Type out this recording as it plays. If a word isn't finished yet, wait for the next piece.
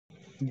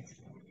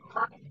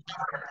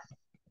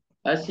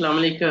Assalamu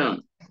alaikum.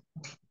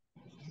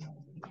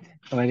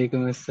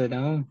 Walaikum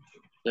Assalam.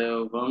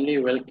 So, warmly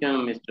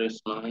welcome, Mr.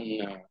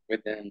 Usman,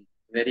 with a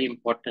very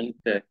important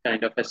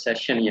kind of a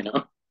session,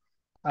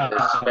 Uh,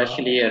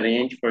 especially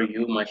arranged for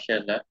you,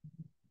 mashallah.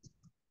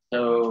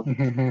 So,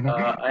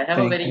 I have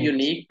a thank very you.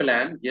 unique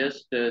plan,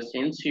 just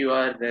since you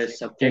are the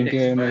subject Thank you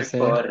very much,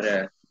 expert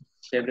sir. for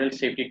several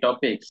safety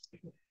topics.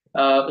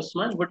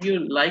 Usman, would you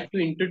like to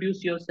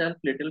introduce yourself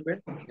a little bit,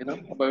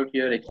 about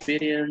your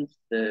experience,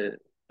 the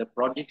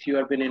projects you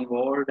have been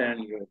involved,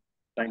 and your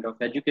kind of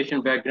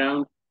education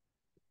background?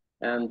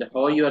 And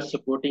how you are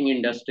supporting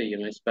industry,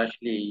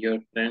 especially your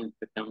friend,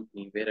 the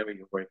company, wherever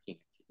you're working.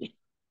 Actually.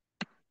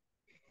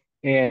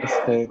 Yes,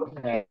 sir.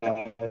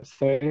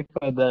 Sorry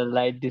for the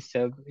light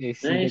disturb.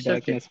 It's in the No, it's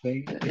darkness, okay. way,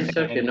 It's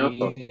and okay, no we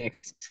problem.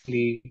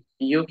 actually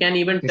You can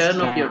even is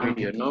turn off your trying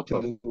video, no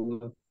problem.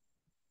 to.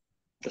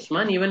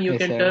 Usman, even you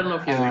Yes, can sir. turn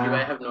off your video.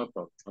 I have no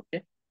problem.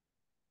 Okay.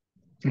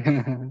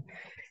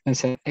 No,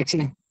 sir.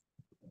 Actually,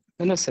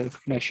 no, sir.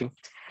 No issue.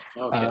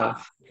 Okay. Uh,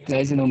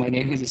 as you know, my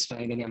name is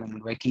Ismail and I'm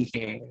working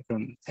here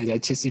from as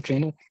HSC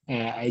trainer.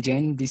 I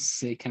joined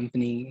this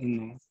company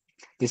in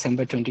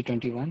December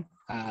 2021.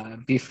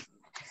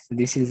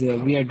 This is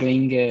we are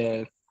doing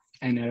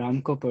an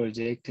Aramco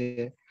project.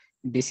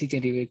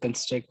 Basically, we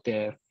construct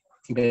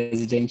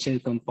residential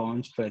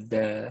compounds for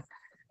the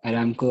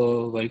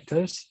Aramco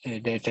workers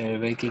that are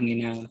working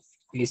in a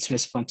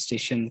east-west pump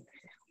station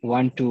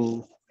 1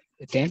 to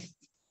 10.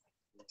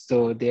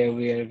 So there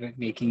we are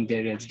making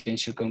the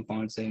residential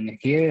compounds, and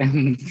here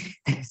I'm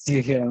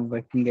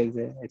working as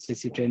a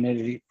HSC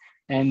trainer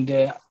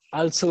and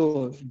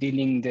also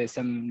dealing the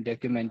some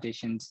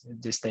documentations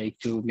just like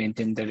to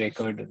maintain the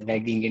record,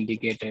 lagging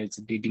indicators,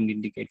 leading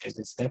indicators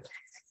and stuff.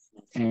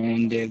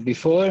 And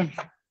before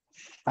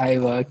I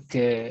worked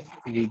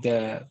with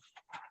the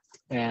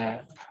uh,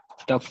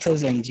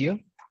 Doctors NGO.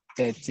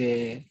 That's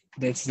a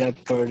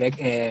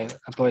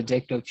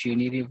project of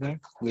Unilever.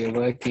 We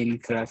work in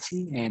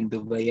Karachi and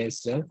Dubai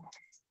as well,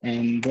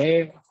 and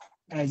there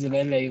as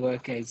well I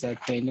work as a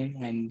trainer.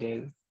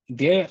 And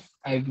there,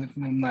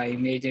 my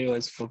major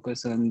was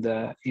focused on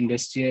the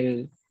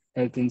industrial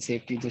health and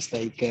safety, just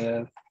like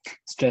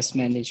stress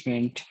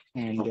management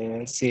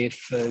and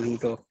safe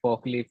route of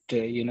forklift.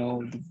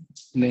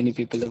 Many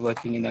people are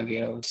working in a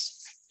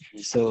warehouse,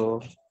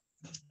 so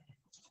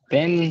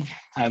then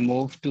I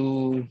moved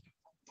to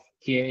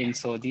here in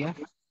Saudi,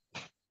 Okay.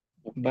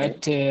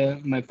 but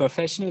my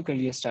professional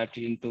career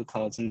started in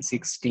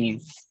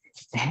 2016.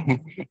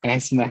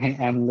 As my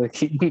I'm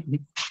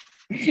looking,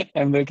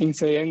 I'm looking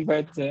so young,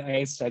 but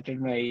I started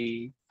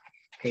my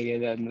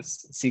career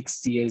almost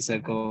 6 years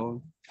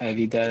ago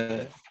with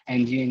the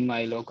NGO in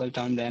my local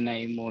town. Then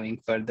I'm moving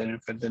further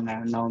and further.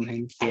 Now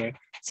I'm here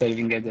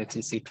serving as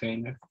HSC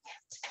trainer.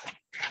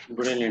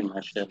 Brilliant,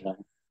 mashallah.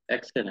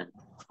 Excellent.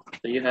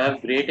 So you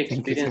have great Thank you,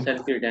 experience sir.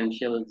 and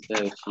credentials,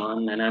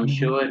 Usman, and I'm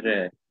sure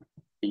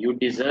you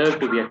deserve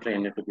to be a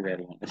trainer, to be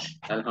very honest.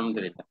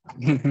 Alhamdulillah.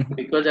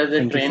 Because as a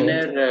Thank you, sir.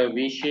 trainer,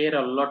 we share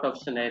a lot of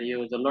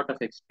scenarios, a lot of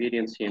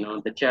experience,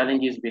 the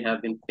challenges we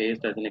have been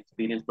faced as an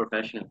experienced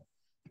professional.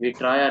 We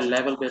try our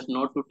level best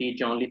not to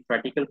teach only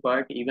practical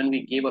part, even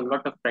we give a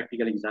lot of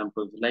practical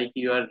examples. Like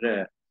you are,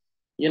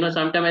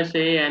 sometimes I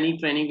say any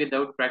training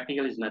without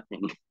practical is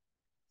nothing.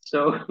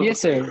 So,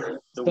 Yes, sir.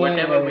 so So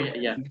whatever we,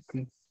 yeah,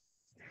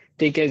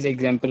 take as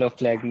example of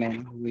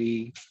flagman.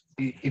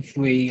 If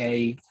we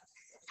I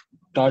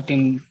taught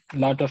him a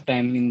lot of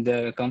time in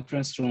the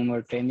conference room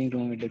or training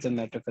room, it doesn't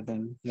matter for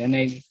them. When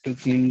I took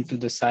him to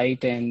the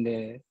site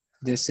and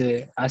just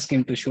ask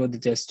him to show the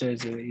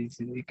gestures, his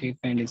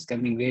equipment is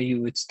coming, where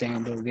you would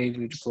stand or where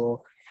you would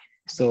go.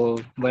 So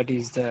what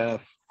is the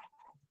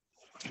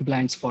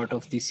blind spot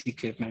of this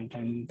equipment?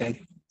 And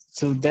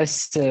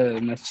that's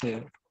much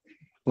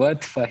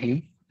worth for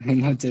him,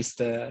 not just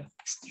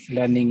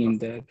learning in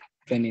the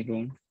training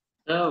room.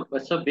 so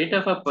bit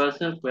of a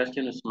personal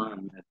question,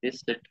 Usman.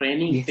 This the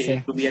training Yes, phase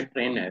sir. to be a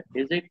trainer,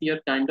 is it your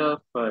kind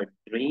of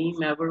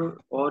dream ever,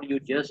 or you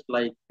just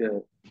like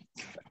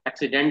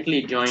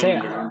accidentally joined,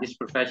 Sir, this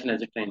profession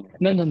as a trainer?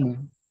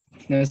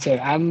 no, sir.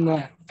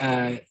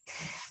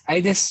 I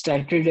just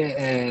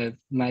started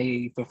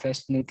my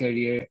professional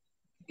career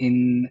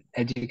in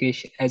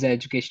education as an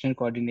educational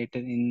coordinator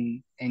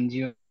in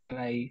NGO.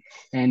 I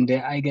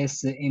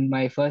guess in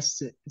my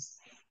first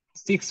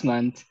 6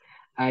 months,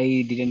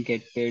 I didn't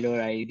get paid or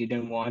I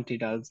didn't want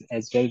it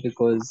as well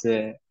because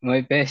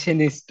my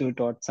passion is to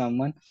taught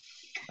someone.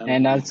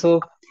 And Alhamdulillah. also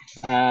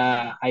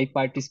I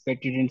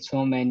participated in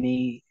so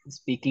many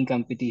speaking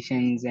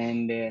competitions,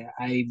 and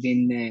I've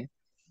been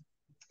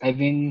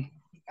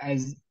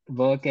as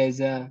work as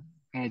a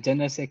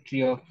general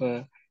secretary of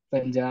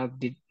Punjab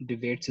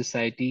Debate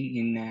Society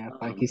in Oh,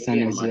 Pakistan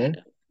brilliant, as well.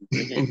 Masha.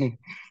 Brilliant,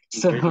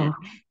 so brilliant.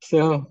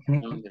 so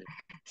Alhamdulillah.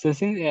 so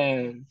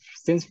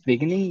since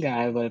beginning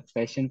I have a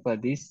passion for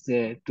this.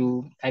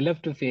 I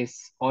love to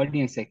face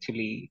audience.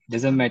 Actually,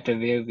 doesn't matter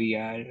where we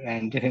are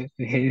and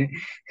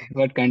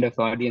what kind of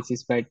audience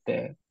is, but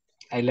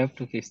I love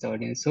to face the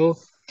audience. So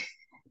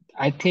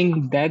I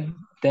think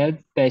that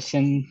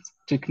passion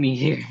took me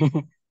here.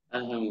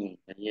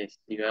 Yes,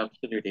 you're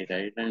absolutely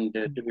right. And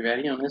to be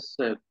very honest,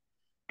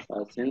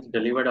 since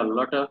delivered a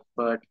lot of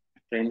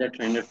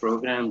trainer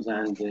programs,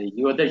 and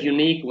you are the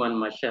unique one,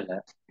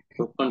 mashallah,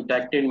 who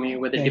contacted me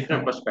with a Thank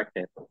different you.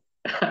 perspective.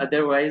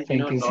 Otherwise,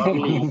 Thank you, sir.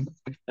 normally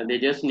they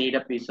just need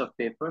a piece of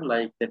paper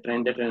like the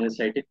trainer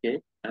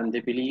certificate, and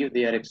they believe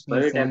they are Yes,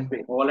 expert sir.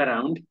 all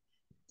around,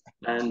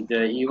 and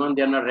even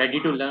they are not ready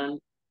to learn.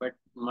 But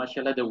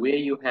mashallah, the way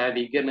you have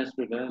eagerness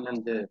to learn,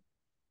 and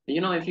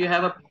if you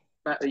have a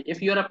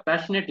if you are a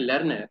passionate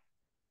learner,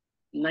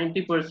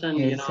 90%,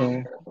 Yes,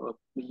 sir.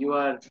 you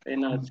are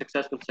in a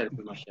successful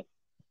circle, mashallah.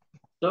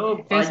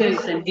 So I Yes, sir.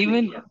 just simply,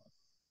 Even yeah.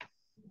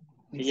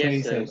 sorry,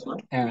 Yes, sir. Usman,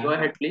 Uh, go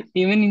ahead, please.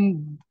 even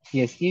in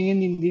yes,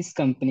 even in this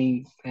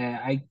company,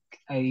 I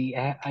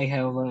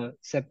have a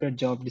separate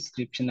job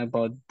description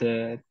about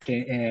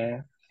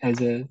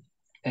as a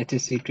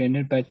HSC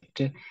trainer, but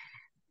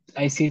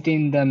I sit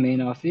in the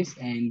main office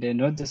and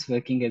not just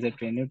working as a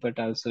trainer, but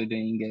also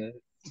doing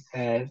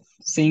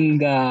seeing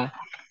the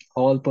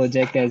whole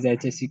project as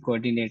HSC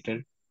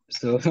coordinator.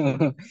 So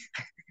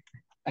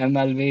I'm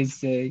always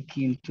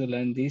keen to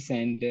learn this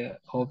and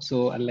hope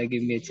so Allah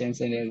give me a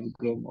chance and I will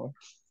grow more.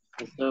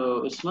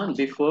 So, Usman,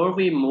 before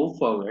we move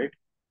forward,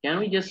 can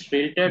we just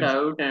filter Yes,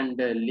 out and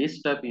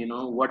list up,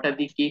 what are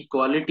the key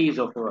qualities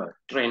of a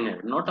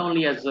trainer, not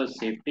only as a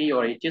safety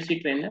or HSC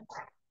trainer,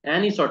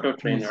 any sort of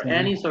yes, trainer,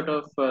 any sort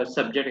of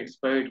subject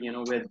expert,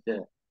 with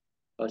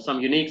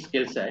some unique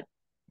skill set.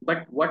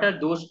 But what are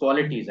those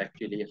qualities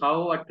actually?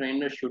 How a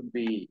trainer should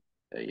be,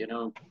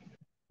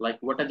 like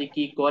what are the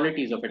key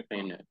qualities of a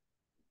trainer?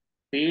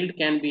 Field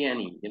can be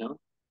any,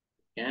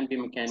 can be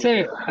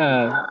sir.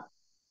 mechanical.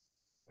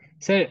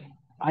 Sir,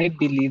 I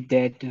believe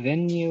that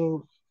when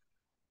you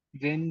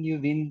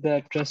win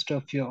the trust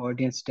of your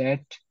audience,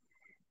 that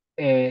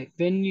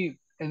win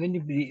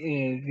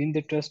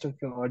the trust of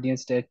your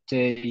audience, that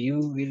you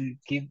will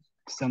give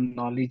some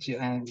knowledge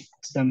and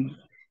some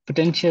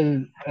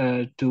potential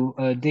to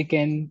they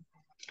can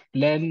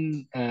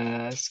learn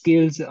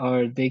skills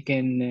or they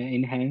can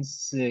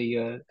enhance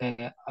your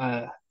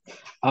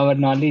our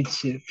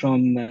knowledge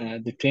from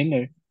the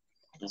trainer.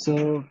 Mhm.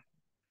 So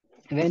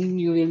when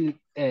you will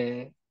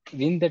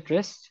win the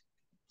trust,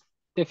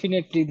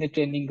 definitely the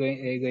training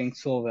going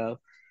so well.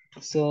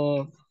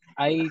 So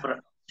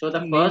So I the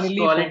first mainly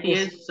quality focus.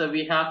 is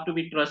we have to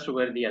be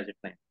trustworthy as a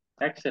client.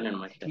 Excellent,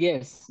 Marshall.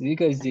 Yes,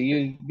 because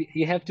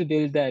you have to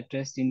build that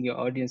trust in your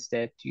audience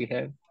that you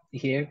have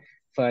here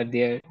for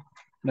their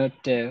not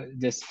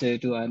just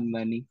to earn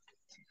money.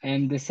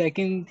 And the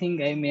second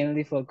thing, I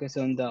mainly focus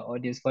on the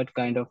audience, what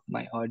kind of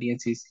my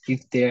audience is.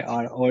 If they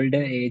are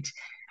older age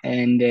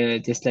and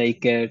just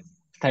like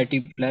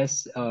 30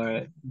 plus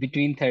or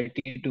between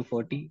 30 to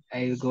 40,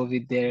 I'll go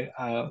with their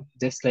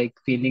just like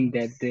feeling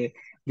that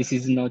this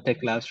is not a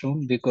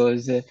classroom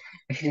because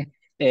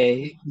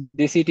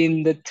they sit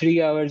in the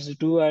 3 hours,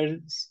 2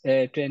 hours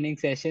training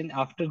session.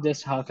 After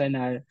just half an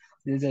hour,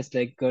 they just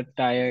like got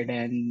tired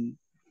and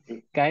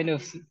kind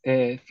of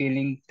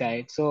feeling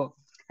tired. So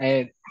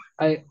I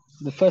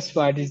the first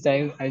part is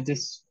I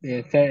just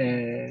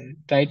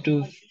try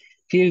to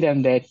feel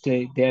them that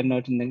they are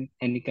not in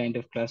any kind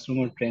of classroom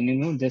or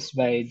training room, just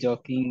by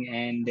joking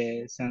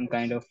and some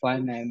kind of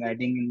fun I'm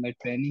adding in my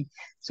training.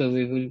 So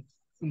we will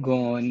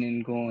go on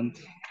and go on.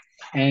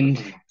 And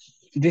Mhm.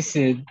 this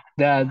in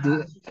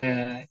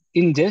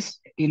just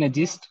in a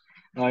gist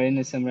or in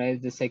a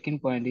summarize, the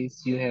second point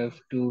is you have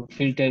to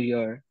filter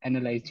your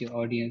analyze your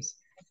audience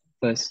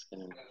first.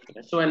 Excellent.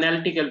 Excellent. So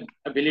analytical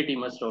ability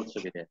must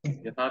also be there.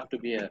 You have to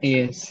be a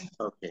Yes.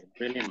 okay,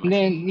 brilliant, Marshall.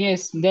 Then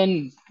yes,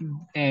 then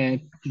uh,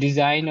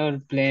 design or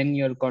plan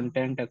your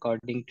content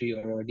according to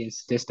your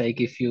audience. Just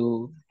like if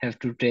you have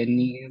to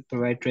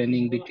provide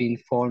training between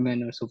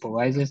foremen or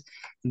supervisors,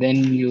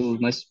 then you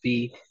must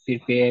be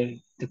prepare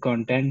the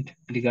content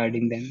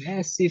regarding them.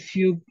 As if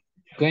you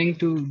going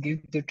to give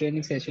the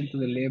training session to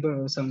the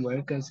labor or some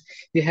workers,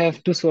 you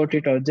have to sort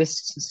it out.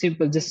 Just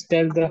simple, just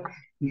tell the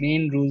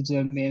main rules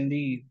or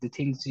mainly the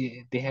things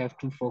they have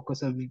to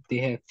focus on, they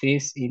have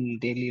face in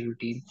daily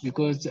routine.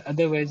 Because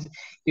otherwise,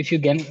 if you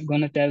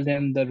gonna tell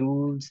them the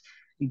rules,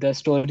 the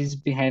stories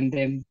behind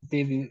them,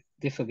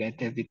 they forget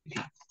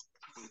everything.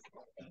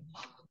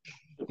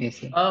 Yes,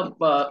 sir.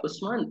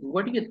 Usman,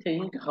 what do you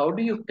think? How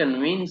do you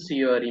convince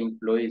your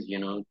employees,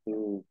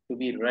 to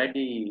be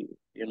ready,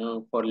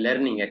 for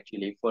learning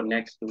actually for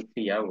next 2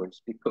 3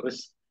 hours?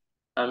 Because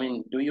I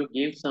mean, do you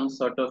give some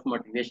sort of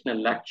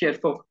motivational lecture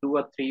for 2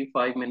 or 3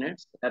 5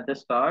 minutes at the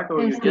start,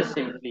 or Yes, you just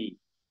simply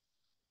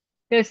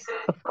yes,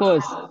 of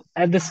course.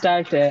 At the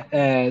start,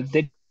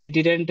 they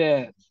didn't,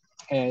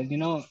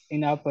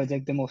 in our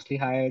project, they mostly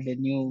hired the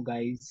new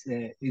guys,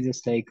 it's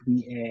just like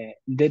me,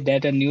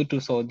 that are new to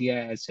Saudi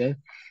as well.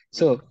 Mhm.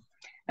 So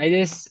I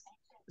just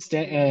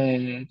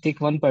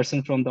take one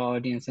person from the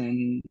audience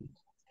and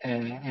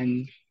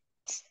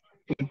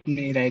put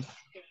me right,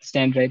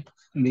 stand right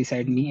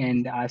beside me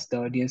and ask the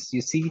audience,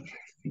 you see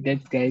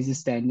that guy is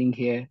standing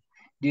here.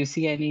 do you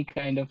see any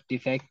kind of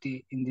defect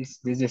in this?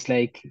 This is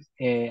like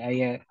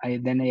I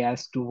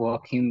asked to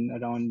walk him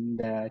around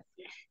the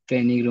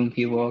training room.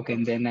 He walk,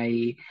 and then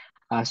I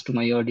asked to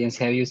my audience,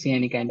 have you seen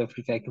any kind of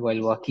defect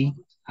while walking?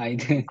 I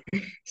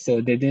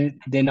so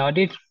they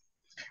nodded.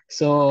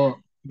 So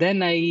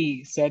then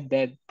I said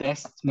that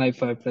that's my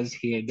purpose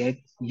here. That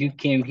you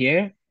came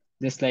here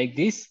just like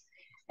this,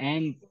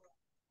 and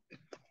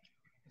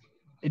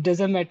it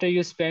doesn't matter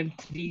you spend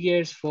 3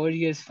 years, 4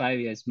 years, 5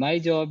 years. My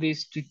job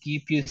is to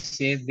keep you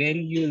safe. When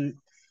you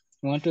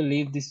want to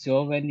leave this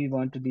job, when you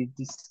want to leave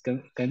this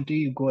country,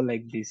 you go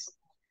like this,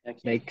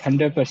 Excellent. like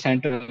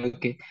 100%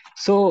 okay.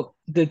 So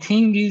the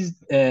thing is,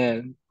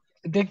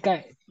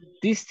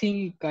 this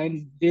thing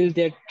kind build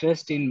their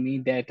trust in me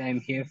that I'm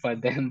here for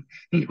them,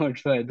 not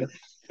for them.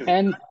 True.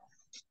 And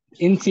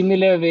in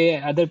similar way,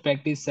 other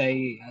practice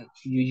I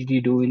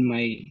usually do in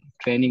my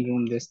training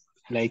room, just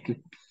like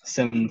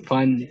some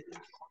fun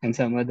and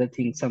some other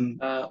things, some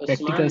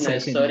practical Usman,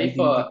 session within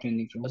the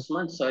training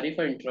room. Sorry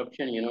for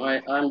interruption.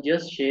 I'm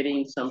just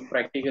sharing some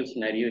practical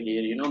scenario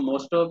here.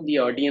 Most of the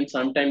audience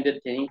sometimes they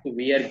think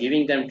we are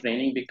giving them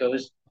training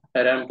because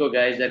Aramco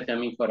guys are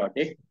coming for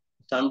audit.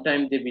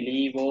 Sometimes they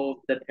believe,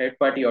 oh, the third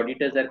party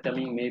auditors are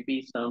coming,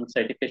 maybe some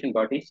certification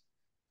bodies.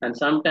 And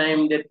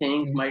sometimes they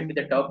think might be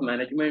the top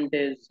management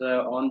is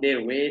on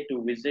their way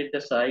to visit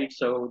the site.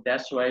 So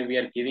that's why we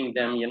are giving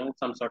them,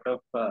 some sort of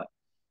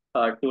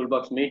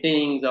toolbox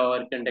meetings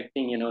or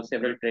conducting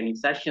several training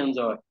sessions.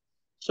 Or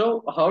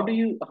so how do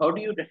you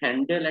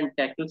handle and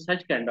tackle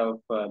such kind of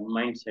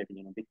mindset,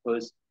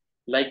 because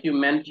like you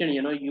mentioned,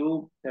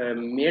 you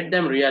made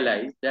them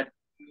realize that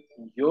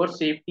your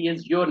safety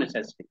is your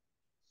necessity.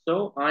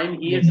 So I'm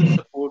here Yes, to sir.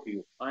 support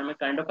you. I'm a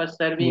kind of a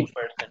serving Yes,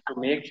 person to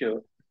make sure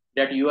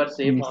that you are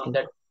safe yes, on sir.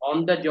 that,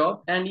 on the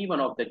job and even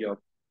off the job,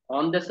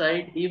 on the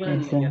side, even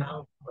Yes, sir.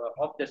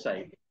 off the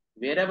side.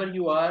 Wherever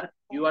you are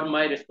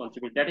my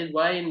responsibility. That is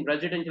why in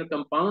residential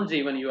compounds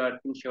even you are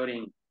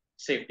ensuring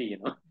safety.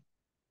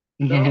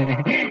 So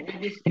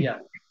with this, yeah,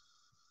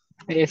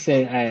 Yes,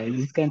 sir. I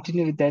just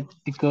continue with that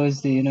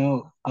because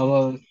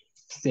our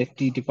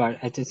safety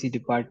HSC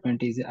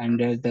department is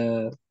under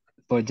the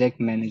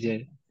project manager.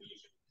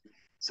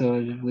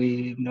 So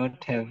we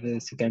not have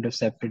this kind of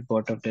separate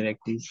board of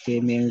directors.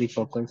 They mainly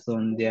focus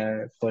on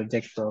their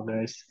project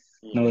progress,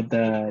 hmm not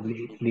the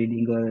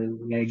leading or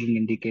lagging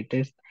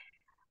indicators.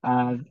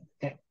 Uh,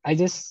 I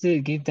just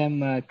give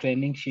them a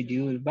training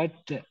schedule, but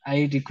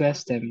I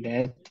request them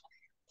that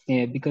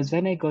because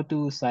when I go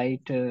to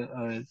site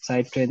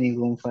training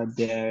room for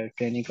their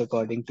training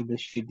according to the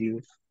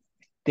schedule,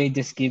 they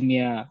just give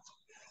me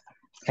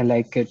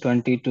like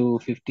 20 to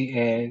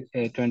 50,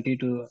 20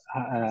 to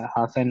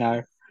half an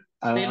hour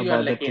still you are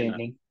about the lucky enough.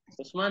 training.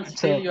 Usman,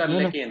 still So you are no,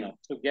 no. lucky enough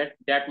to get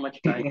that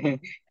much time.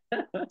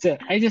 So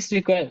I just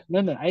request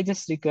no, no. I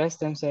just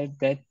request them, sir,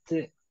 that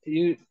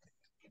you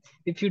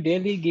if you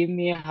daily give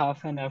me a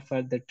half an hour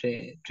for the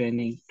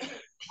training,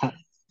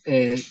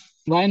 uh,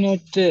 why not?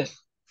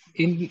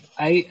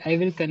 I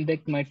will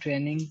conduct my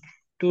training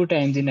 2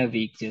 times in a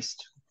week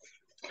just.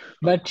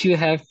 But you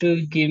have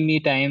to give me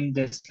time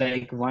just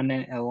like 1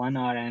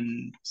 hour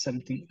and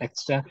something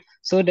extra,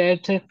 so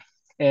that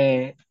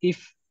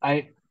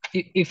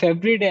if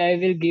every day I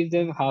will give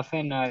them half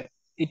an hour,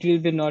 it will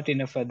be not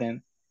enough for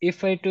them.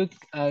 If I took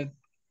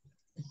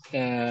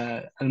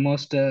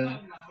almost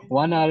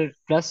 1 hour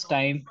plus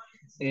time,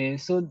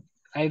 so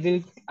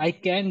I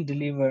can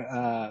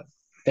deliver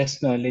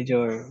best knowledge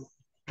or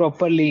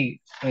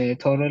properly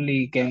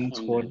thoroughly can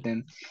support Alhamdulillah.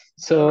 them.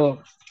 So,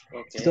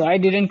 So okay. I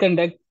didn't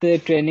conduct the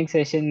training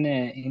session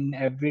in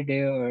every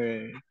day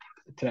or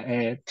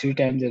 3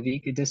 times a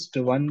week. It's just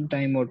 1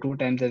 time or 2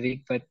 times a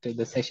week, but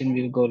the session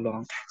will go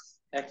long.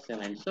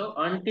 Excellent. So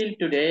until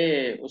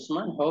today,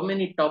 Usman, how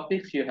many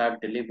topics you have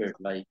delivered?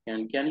 Like,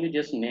 and can you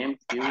just name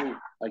few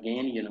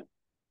again,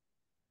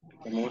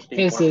 the most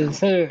Yes, important?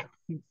 sir.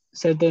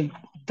 So the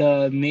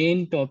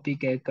main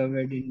topic I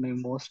covered in my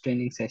most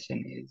training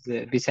session is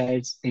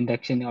besides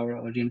induction or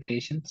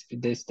orientations,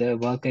 there's the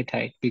work at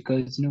height,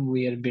 because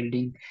we are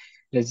building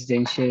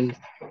residential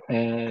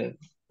uh,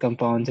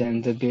 compounds,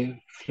 and the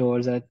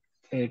floors are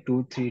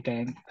 2 3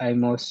 times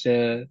almost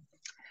 20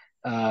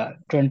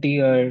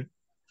 or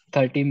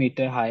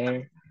 30-meter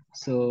higher.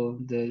 So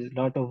the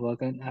lot of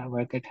work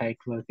at height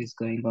work is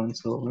going on.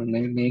 So we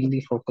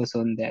mainly focus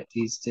on that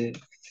is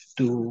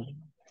to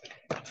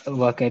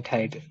work at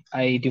height.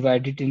 I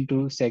divide it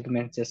into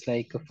segments just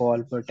like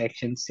fall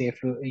protection, safe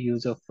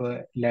use of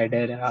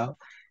ladder,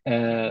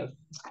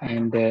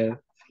 and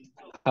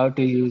how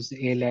to use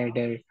a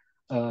ladder,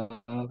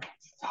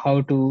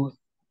 how to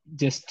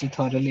just to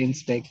thoroughly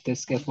inspect the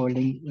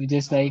scaffolding.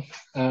 Just like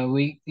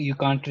we you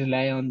can't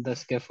rely on the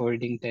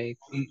scaffolding tag.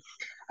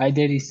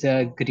 Either it's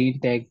a green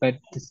tag, but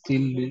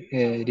still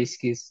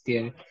risk is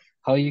there.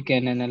 How you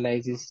can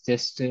analyze is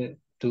just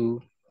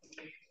to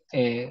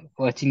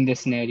watching the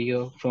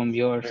scenario from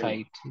your Brilliant,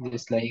 side,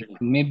 just like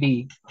brilliant.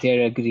 maybe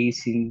there are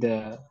grease in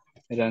the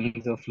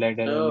rungs of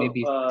ladder, or So,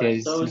 maybe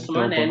there's so a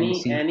Usman, job on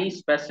machine. any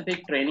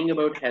specific training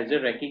about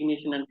hazard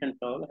recognition and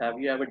control? Have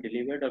you ever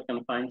delivered or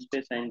confined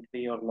space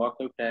entry or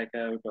lockout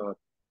tagout or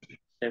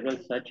several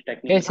such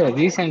technical Yes, sir.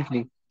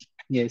 training?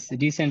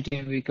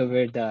 Recently we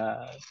covered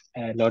the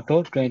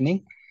Lotto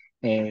training,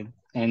 uh,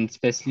 and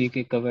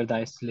specifically covered the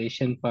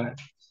isolation part,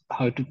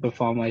 how to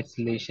perform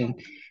isolation,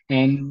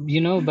 and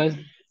but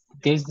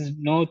there's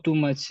no too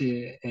much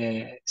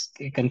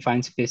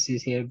confined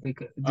spaces here,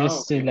 because Oh,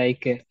 just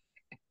okay.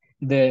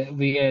 the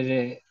we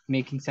are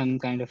making some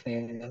kind of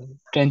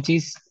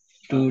trenches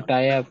to Uh-huh.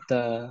 tie up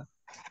the,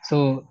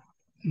 so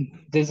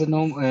there's a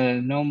no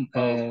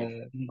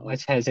Okay.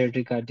 much Okay. hazard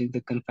regarding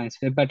the confined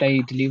space, but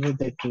I delivered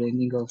the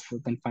training of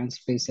confined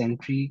space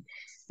entry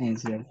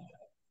as well.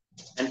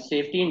 And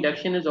safety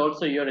induction is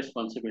also your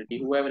responsibility.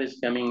 Whoever is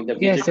coming, the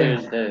Yes, sir.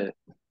 visitors,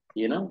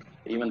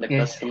 even the Yes,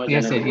 customers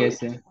and yes, sir. everybody, Yes,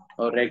 sir.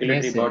 or Yes,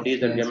 regulatory sir.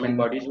 bodies or Yes, government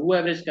bodies,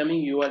 whoever is coming,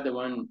 you are the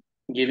one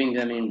giving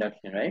them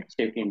induction, right?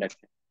 Safety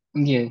induction.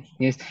 yes,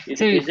 yes. Is,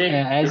 So is it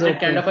as is of it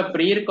kind of a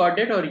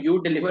pre-recorded or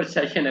you deliver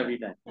session every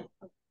time?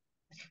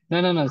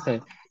 no, sir.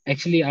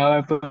 Actually,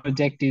 our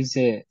project is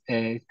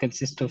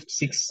consists of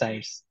 6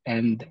 sites,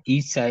 and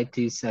each site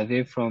is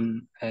away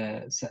from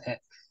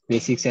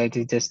basic site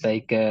is just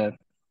like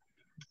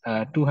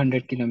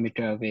 200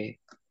 kilometer away,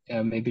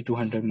 maybe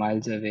 200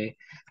 miles away.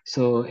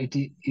 So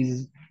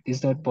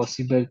is not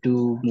possible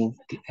to move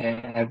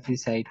every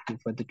site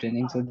for the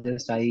training. So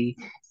just I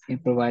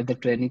provide the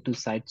training to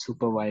site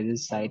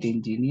supervisors, site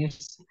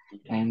engineers,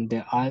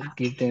 and I'll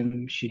give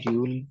them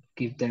schedule,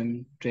 give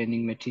them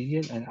training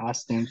material, and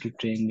ask them to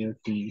train your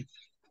team,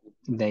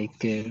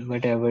 like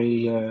whatever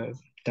your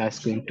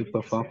task going to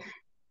perform.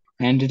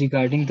 And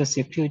regarding the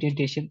safety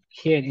orientation,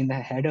 here in the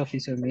head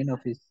office or main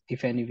office,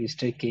 if any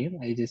visitor came,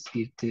 I just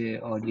give the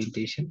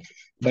orientation.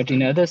 But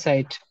in other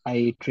site,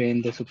 I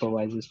train the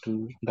supervisors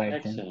to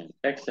guide them. Excellent,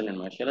 excellent,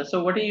 mashallah.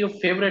 So, what is your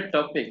favorite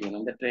topic?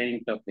 The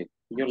training topic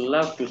you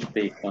love to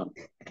speak on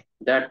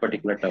that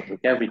particular topic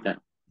every time.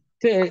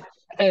 So,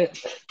 uh,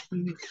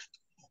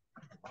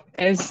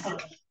 as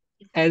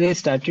as I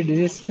started,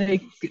 this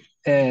like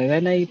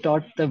when I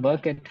taught the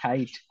work at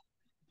height,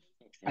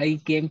 Okay. I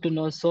came to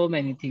know so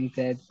many things,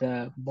 that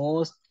the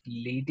most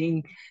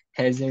leading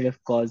hazard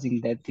of causing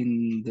death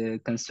in the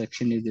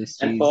construction And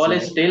industry is Paul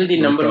is still the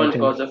work number at one height.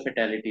 cause of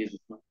fatalities.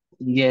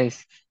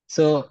 Yes.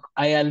 So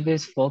I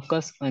always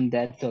focus on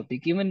that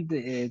topic. Even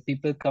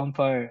people come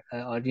for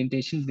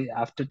orientation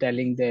after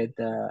telling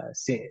that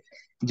say,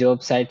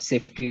 job site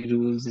safety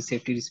rules, the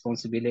safety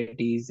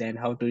responsibilities, and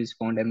how to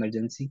respond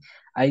emergency.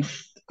 I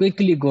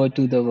quickly go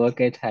to the work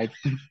at height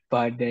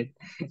part, that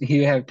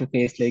you have to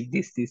face like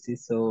this. This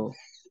is so.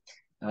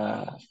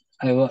 Uh,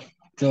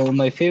 so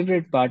my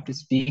favorite part to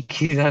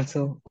speak is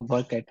also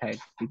work at height,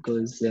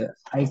 because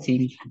I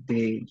think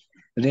they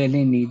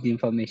really need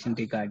information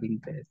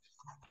regarding that.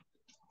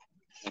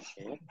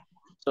 Okay.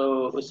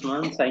 So,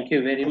 Usman, thank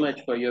you very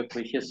much for your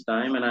precious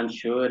time, and I'm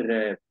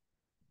sure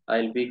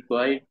I'll be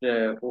quite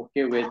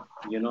okay with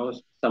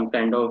some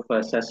kind of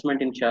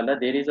assessment. Inshallah,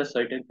 there is a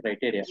certain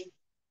criteria,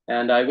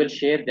 and I will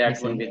share that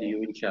Yes, one sir. with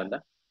you.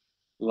 Inshallah,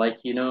 like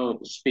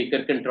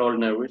speaker control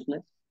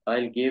nervousness.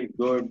 I'll give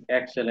good,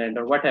 excellent,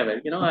 or whatever.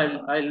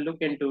 I'll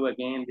look into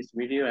again this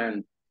video,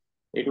 and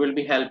it will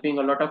be helping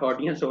a lot of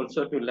audience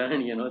also to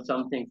learn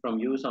something from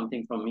you,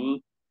 something from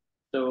me.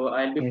 So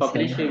I'll be Yes, sir.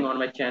 publishing on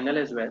my channel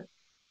as well.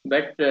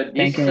 But Thank you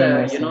this, very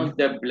much, sir.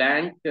 the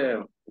blank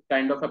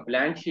kind of a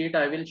blank sheet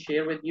I will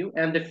share with you,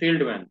 and the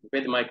filled one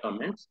with my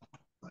comments.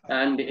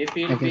 And if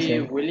you'll Okay, be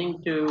sir.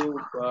 willing to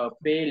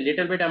pay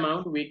little bit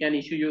amount, we can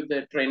issue you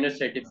the trainer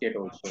certificate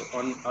also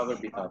on our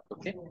behalf.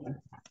 Okay.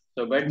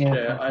 So, but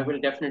Yeah. I will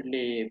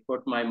definitely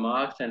put my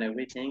marks and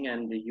everything,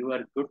 and you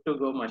are good to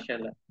go,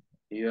 mashallah.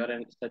 You are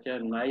such a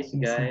nice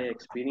Yes, guy, sir.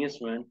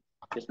 experienced one.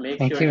 Just make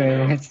Thank sure, you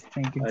very much.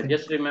 Thank you, sir.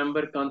 just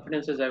remember,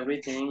 confidence is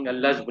everything.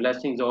 Allah's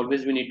blessings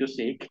always we need to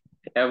seek.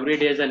 Every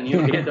day is a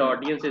new day. The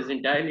audience is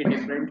entirely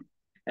different.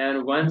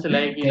 And once,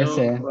 like, Yes,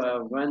 sir.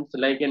 once,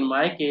 like in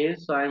my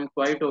case, I'm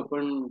quite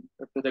open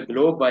to the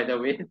globe, by the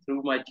way,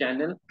 through my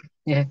channel.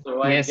 Yeah.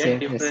 So I Yes, get sir.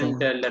 Yes, sir.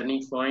 different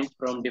learning points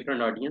from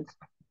different audience,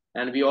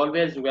 and we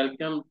always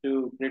welcome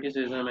to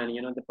criticism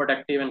and the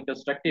productive and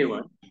constructive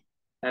one.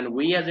 And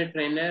we as a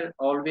trainer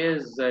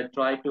always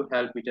try to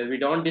help each other. We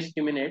don't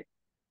discriminate.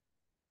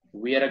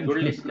 We are a good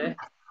listener,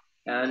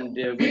 and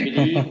we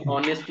believe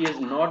honesty is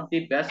not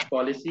the best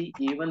policy.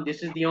 Even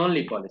this is the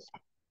only policy.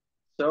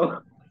 So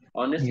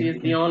honesty Yes,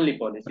 is the sir. only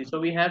policy. So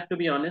we have to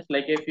be honest.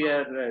 Like if we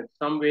are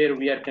somewhere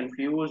we are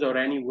confused or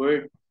any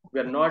word we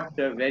are not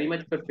very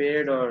much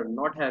prepared or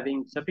not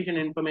having sufficient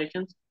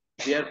information,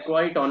 we are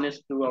quite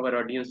honest to our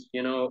audience.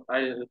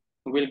 I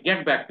will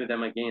get back to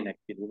them again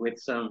actually with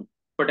some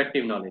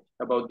productive knowledge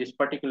about this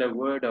particular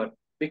word, or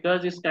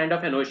because it's kind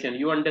of an ocean.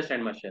 You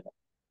understand, mashallah.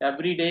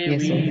 Every day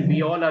Yes, sir.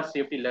 we all are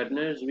safety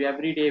learners. We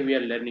every day we are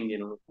learning.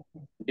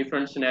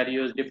 Different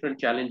scenarios, different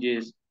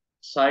challenges,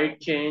 site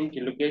change,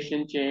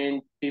 location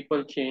change,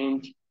 people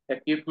change,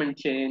 equipment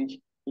change.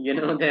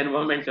 the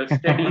environment of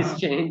studies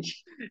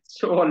change.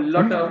 So a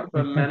lot of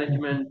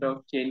management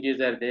of changes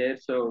are there.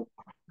 So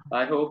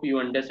I hope you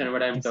understand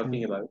what I'm Yes,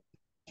 talking sir. about.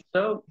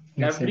 So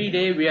Yes, sir. every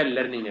day we are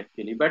learning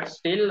actually, but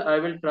still I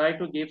will try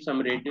to give some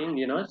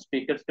rating.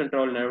 Speakers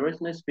control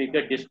nervousness,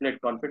 speaker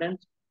displayed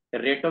confidence, the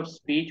rate of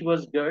speech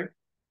was good,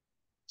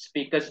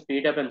 speaker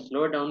speed up and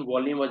slow down,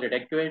 volume was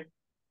adequate,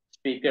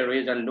 speaker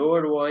raise a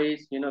lower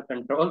voice,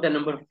 control the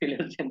number of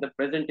fillers in the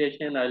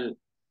presentation.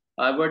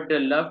 I would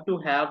love to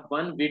have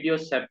one video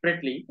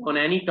separately on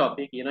any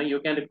topic. You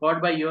can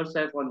record by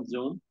yourself on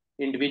Zoom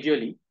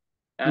individually,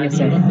 and Yes,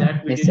 sir.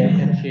 that Yes, video sir. you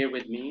can share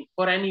with me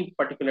for any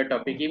particular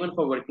topic, even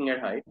for working at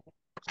height.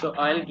 So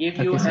I'll give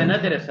you Okay, sir.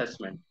 another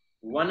assessment.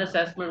 One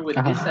assessment with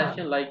this Uh-huh.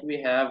 session, like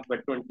we have,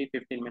 but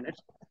 20-15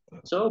 minutes.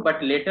 So,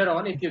 but later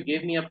on, if you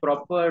give me a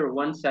proper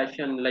one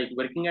session, like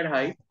working at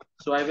height,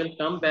 so I will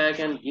come back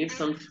and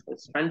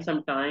spend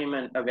some time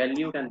and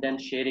evaluate and then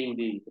sharing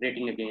the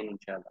rating again,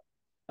 inshallah.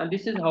 And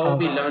this is how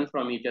we Okay. learn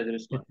from each other,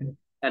 Yes, Usman. sir.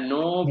 And Yes,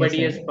 nobody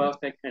sir. is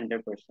perfect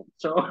 100%.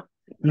 So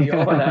we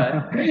all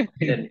are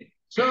learning.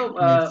 So,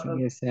 Yes,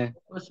 yes, sir.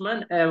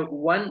 Usman,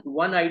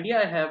 one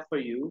idea I have for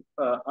you.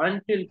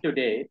 Until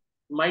today,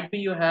 might be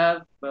you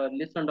have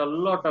listened a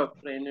lot of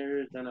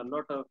trainers and a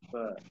lot of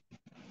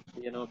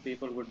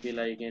people would be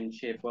like in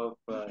shape of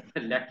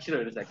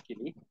lecturers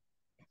actually.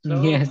 So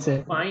Yes, you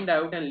sir. find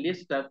out and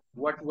list up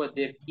what were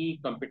their key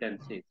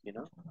competencies,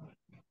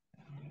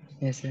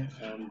 Yes, sir.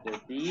 and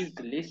these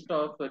list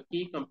of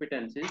key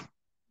competencies.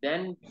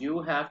 Then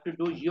you have to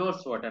do your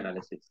SWOT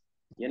analysis.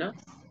 You know,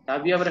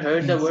 have you ever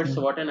heard the Yes, word sir.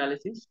 SWOT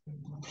analysis?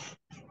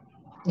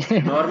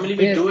 Normally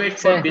we Yes, do it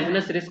for sir.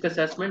 business risk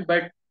assessment,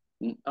 but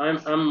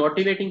I'm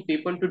motivating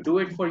people to do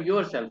it for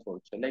yourself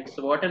also. Like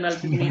SWOT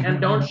analysis me, and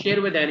don't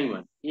share with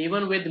anyone,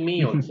 even with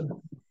me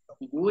also.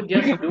 You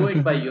just do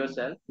it by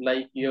yourself.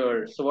 Like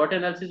your SWOT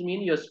analysis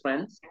mean your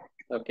strengths,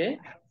 okay,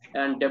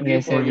 and W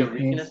Yes, sir. for your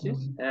Weakness.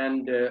 weaknesses,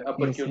 and Yes,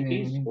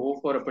 opportunities, O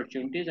for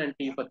opportunities, and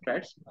T for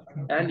threats.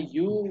 And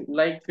you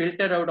like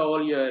filter out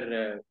all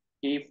your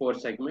key four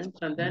segments,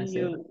 and then yes, sir.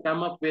 you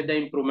come up with the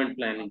improvement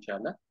plan,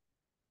 inshallah.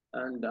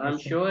 And I'm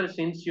Yes, sir. sure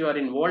since you are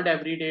involved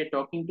every day,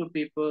 talking to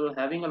people,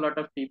 having a lot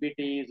of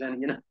PPTs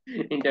and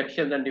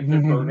inductions and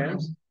different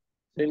programs,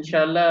 so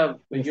inshallah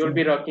Yes, you'll sir.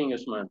 be rocking,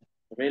 Usman.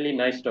 Really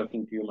nice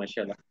talking to you,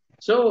 mashallah.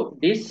 So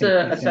this Thank you,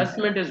 sir.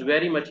 assessment is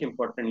very much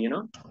important,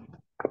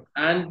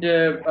 and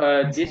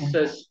Yes,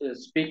 sir. this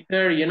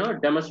speaker,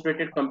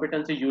 demonstrated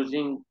competency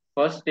using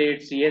first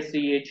aid,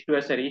 CSC,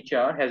 H2S, or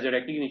HR has a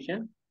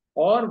recognition,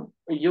 or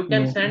you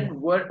can Yes, send sir.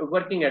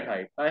 working at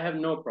height. I have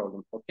no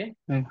problem. Okay.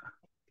 Uh,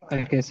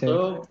 Okay, sir.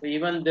 So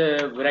even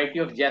the variety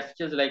of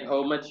gestures, like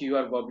how much you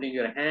are wobbling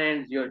your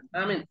hands,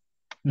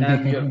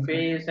 and your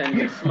face and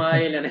your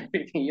smile and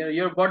everything,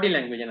 your body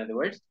language, in other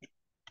words.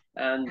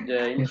 And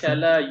Yes, sir.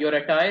 inshallah, your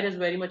attire is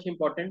very much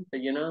important,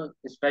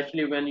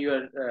 especially when you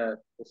are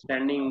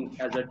standing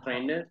as a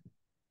trainer,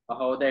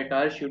 how the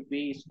attire should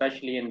be,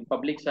 especially in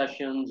public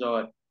sessions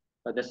or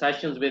the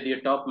sessions with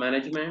your top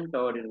management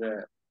or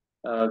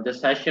the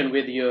session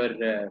with your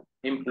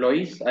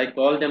employees. I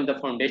call them the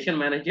foundation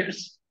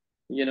managers.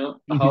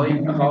 How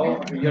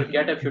your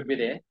getup should be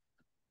there,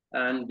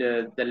 and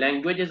the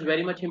language is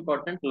very much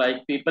important.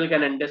 Like people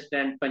can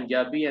understand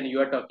Punjabi and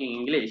you are talking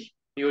English,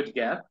 huge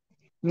gap.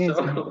 So Yes,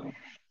 sir.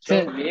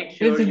 so So, make this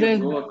sure is you the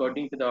go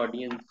according to the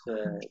audience,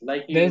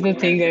 like that's you the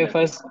thing mentioned I earlier.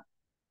 first.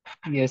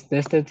 Yes,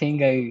 that's the thing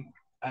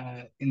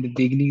in the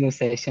beginning of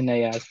session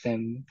I asked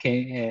them,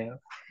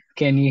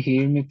 can you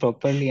hear me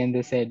properly? And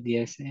they said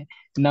yes.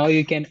 Now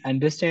you can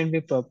understand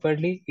me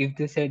properly. If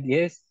they said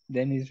yes,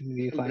 then it will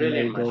be fine.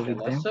 Brilliant, I'll go with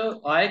mashallah. them.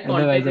 So eye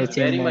Otherwise, contact I is change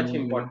very my much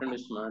mind. important,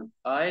 Usman.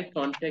 Eye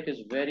contact is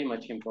very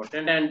much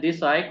important, and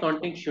this eye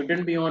contact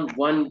shouldn't be on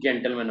one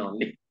gentleman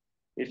only.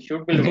 It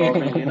should be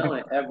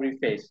revolving, every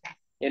face.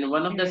 In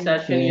one of the Yes,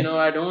 session,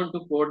 I don't want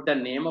to quote the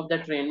name of the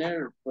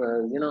trainer.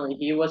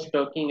 He was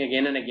talking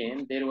again and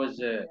again. There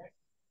was a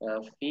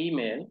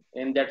female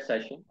in that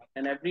session,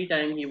 and every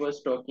time he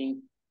was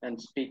talking and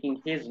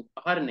speaking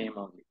her name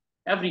only.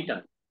 Every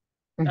time,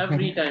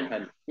 every time,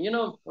 Hal.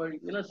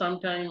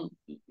 Sometimes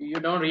you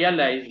don't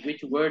realize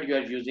which word you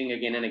are using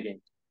again and again.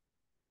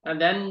 And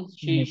then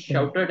she yes, sir.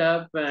 shouted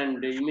up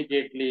and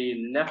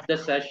immediately left the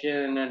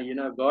session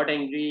and got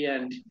angry,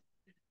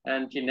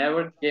 and she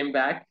never came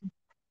back,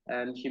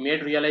 and she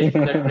made realize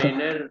to the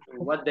trainer,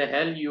 what the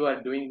hell you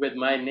are doing with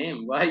my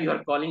name, why you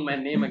are calling my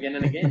name again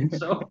and again.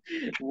 So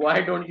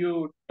why don't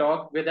you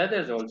talk with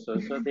others also?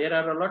 So there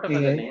are a lot of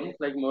other Yeah, names,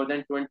 like more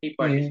than 20 yeah.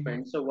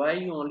 participants, so why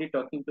are you only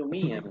talking to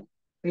me? I mean,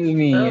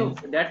 Me, so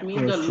yes. that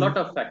means a Yes, sir. lot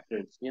of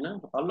factors,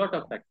 a lot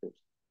of factors.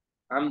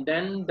 And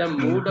then the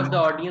mood of the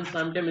audience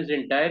sometimes is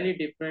entirely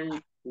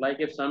different.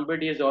 Like if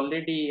somebody is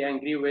already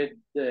angry with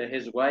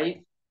his wife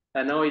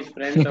and now he's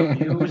friend of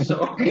you,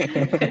 so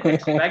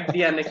expect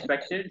the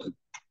unexpected.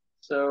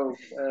 So,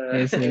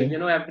 Yes, sir.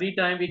 every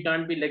time we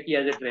can't be lucky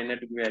as a trainer,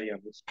 to be very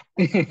honest.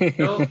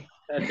 So,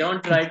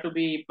 don't try to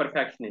be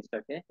perfectionist,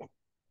 okay?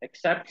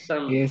 Accept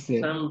some Yes,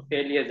 sir. some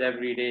failures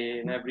every day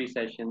in every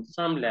session,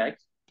 some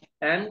lags.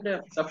 And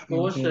of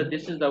course, Okay.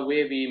 this is the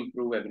way we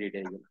improve every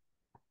day.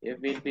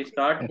 If we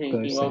start Of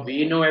thinking, course, oh, sir.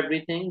 we know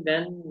everything,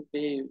 then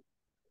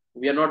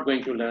we are not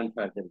going to learn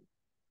further.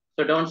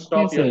 So don't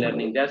stop Yes, your sir.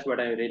 learning. That's what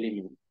I really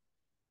mean.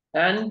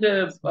 And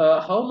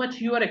how much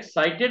you are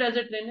excited as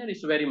a trainer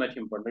is very much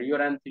important.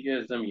 Your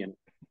enthusiasm,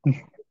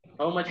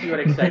 how much you are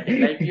excited.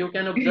 Like you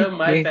can observe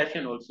my Yes,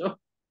 passion also.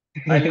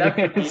 I love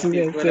to yes, teach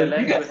yes, people. I sir.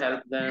 like to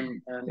help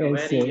them, and a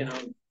Yes, very, sir.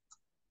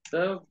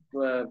 so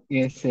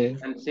Yes, sir.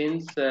 and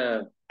since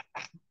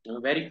I'm a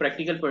very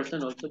practical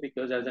person also,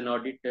 because as an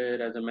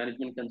auditor, as a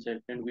management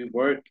consultant, we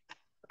work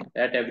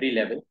at every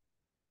level,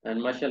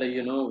 and mashallah,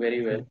 you know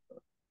very well. Okay.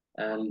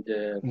 And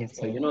Yes,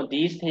 sir.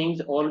 these things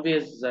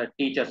always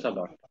teach us a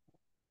lot.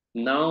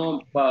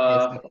 Now,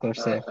 Yes, of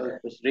course, sir.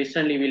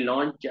 recently we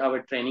launched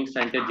our training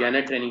center,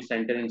 Jana Training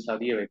Center in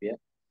Saudi Arabia,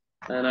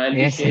 and I'll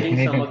be Yes, sir. sharing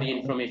some of the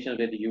information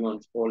with you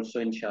also,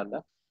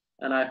 inshallah.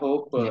 And I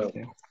hope Yes,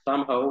 sir.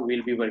 somehow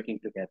we'll be working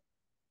together.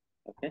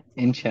 Okay.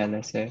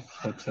 Inshallah, sir.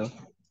 Hope so.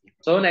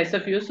 So nice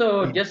of you. So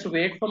Yeah. just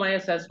wait for my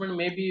assessment.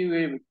 Maybe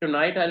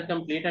tonight I'll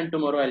complete and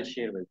tomorrow I'll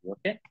share with you.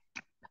 Okay.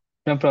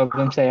 No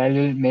problem, sir. I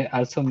will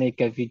also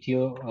make a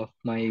video of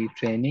my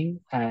training.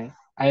 I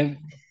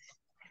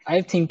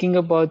I'm thinking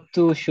about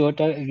to shoot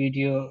a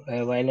video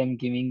while I'm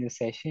giving the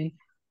session,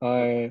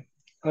 Okay.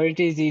 or it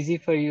is easy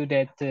for you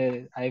that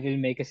I will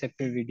make a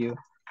separate video.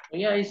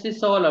 Yeah,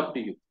 it's all up to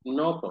you.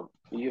 No problem.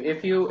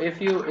 If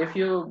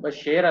you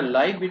share a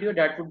live video,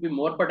 that would be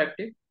more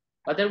productive.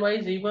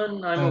 Otherwise,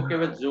 even I'm Um, okay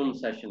with Zoom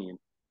session.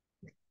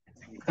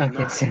 okay,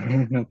 No sir.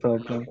 problem. No No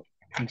problem. problem.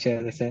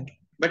 Inshallah, sir.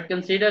 But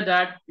consider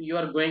that you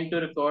are going to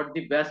record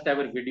the best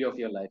ever video of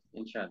your life,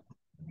 inshallah.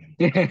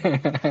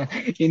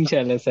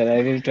 Inshallah, sir.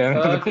 I will try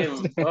my Okay,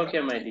 best.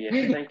 okay, my dear.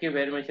 Thank you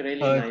very much.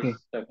 Really Okay.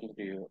 nice talking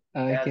to you.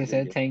 Okay, As sir.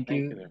 usual. Thank Thank you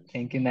you. very much.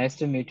 Thank you. Nice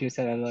to meet you,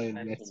 sir. Allah will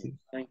Nice to bless meet you. you.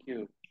 Thank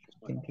you.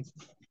 Thank you.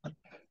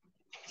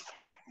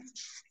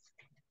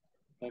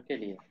 Okay,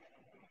 dear.